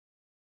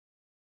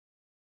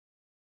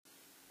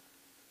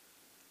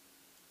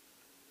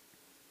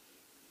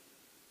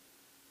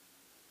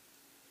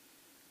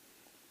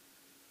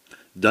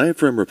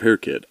Diaphragm repair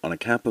kit on a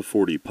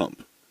KAPPA-40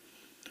 pump.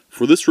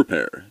 For this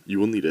repair, you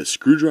will need a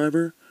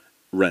screwdriver,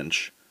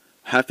 wrench,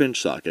 half-inch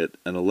socket,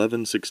 and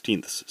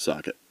 11/16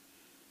 socket.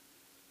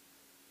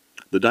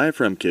 The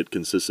diaphragm kit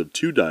consists of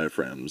 2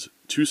 diaphragms,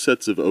 2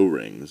 sets of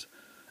O-rings,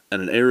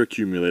 and an air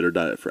accumulator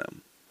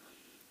diaphragm.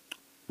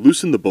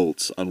 Loosen the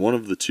bolts on one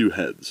of the 2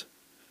 heads.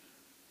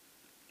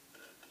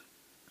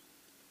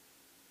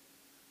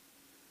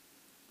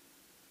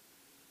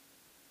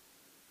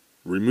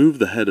 Remove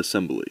the head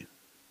assembly.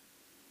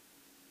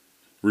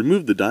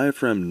 Remove the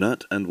diaphragm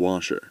nut and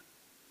washer.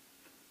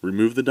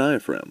 Remove the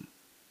diaphragm.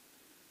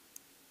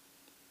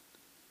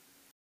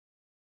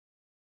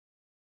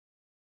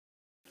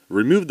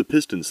 Remove the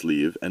piston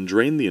sleeve and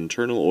drain the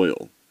internal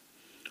oil.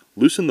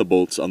 Loosen the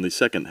bolts on the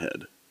second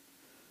head.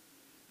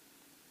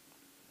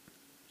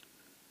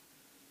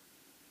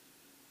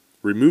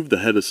 Remove the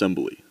head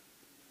assembly.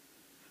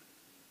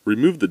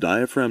 Remove the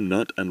diaphragm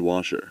nut and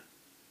washer.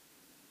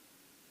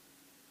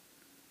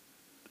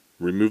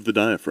 Remove the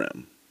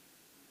diaphragm.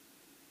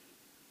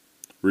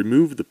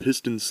 Remove the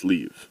piston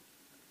sleeve.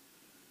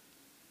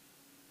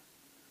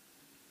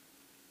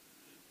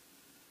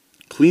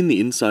 Clean the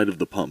inside of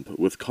the pump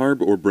with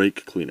carb or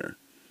brake cleaner.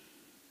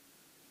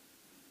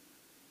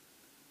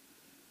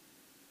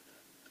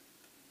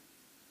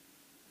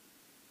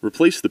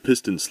 Replace the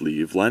piston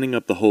sleeve, lining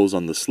up the holes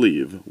on the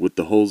sleeve with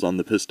the holes on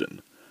the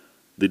piston.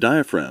 The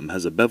diaphragm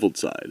has a beveled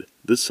side.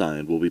 This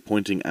side will be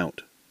pointing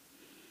out.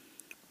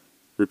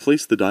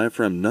 Replace the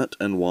diaphragm nut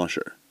and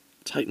washer.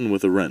 Tighten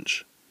with a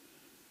wrench.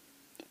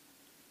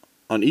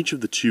 On each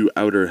of the 2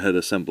 outer head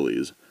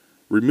assemblies,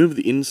 remove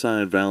the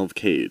inside valve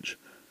cage.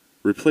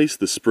 Replace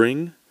the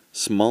spring,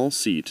 small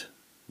seat,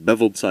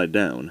 beveled side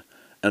down,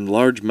 and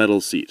large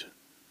metal seat.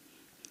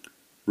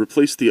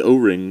 Replace the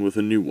O-ring with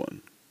a new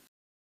one.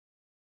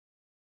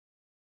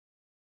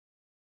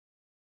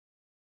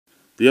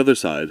 The other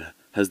side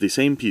has the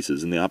same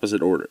pieces in the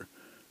opposite order.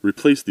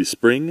 Replace the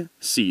spring,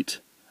 seat,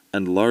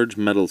 and large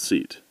metal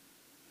seat.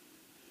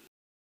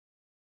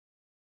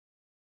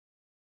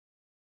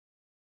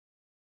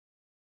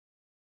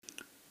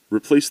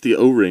 Replace the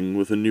O-ring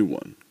with a new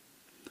one.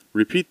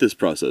 Repeat this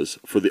process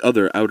for the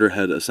other outer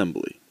head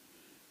assembly.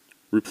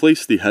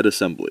 Replace the head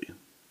assembly.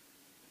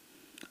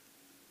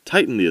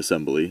 Tighten the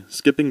assembly,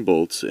 skipping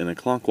bolts in a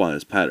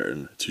clockwise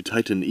pattern to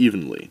tighten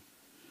evenly.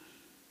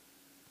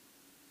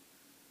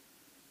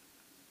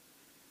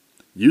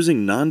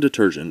 Using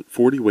non-detergent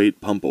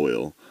 40-weight pump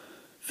oil,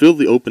 fill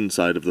the open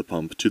side of the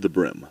pump to the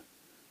brim.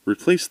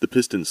 Replace the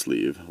piston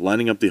sleeve,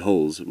 lining up the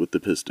holes with the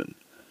piston.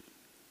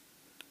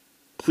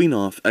 Clean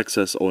off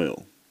excess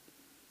oil.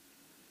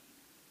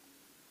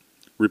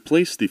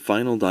 Replace the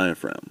final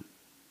diaphragm.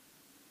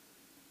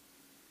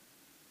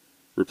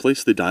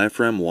 Replace the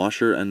diaphragm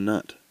washer and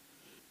nut.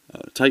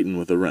 Tighten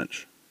with a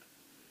wrench.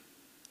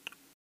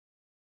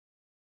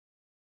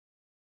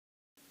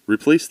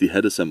 Replace the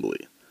head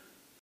assembly.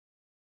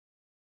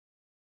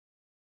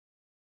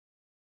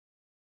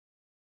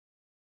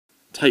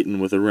 Tighten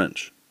with a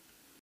wrench.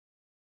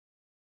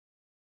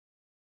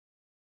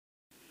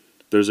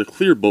 There's a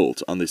clear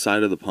bolt on the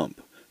side of the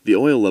pump. The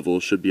oil level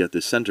should be at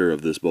the center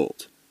of this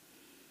bolt.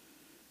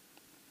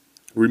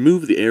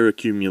 Remove the air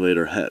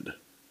accumulator head.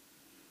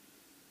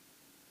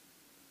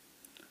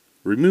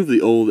 Remove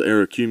the old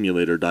air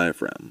accumulator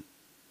diaphragm.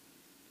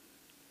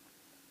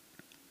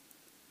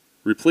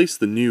 Replace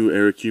the new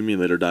air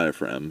accumulator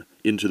diaphragm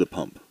into the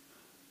pump.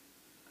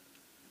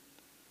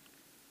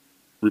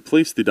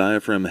 Replace the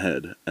diaphragm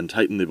head and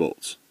tighten the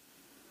bolts.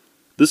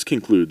 This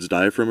concludes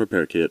diaphragm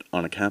repair kit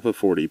on a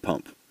KAPPA-40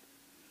 pump.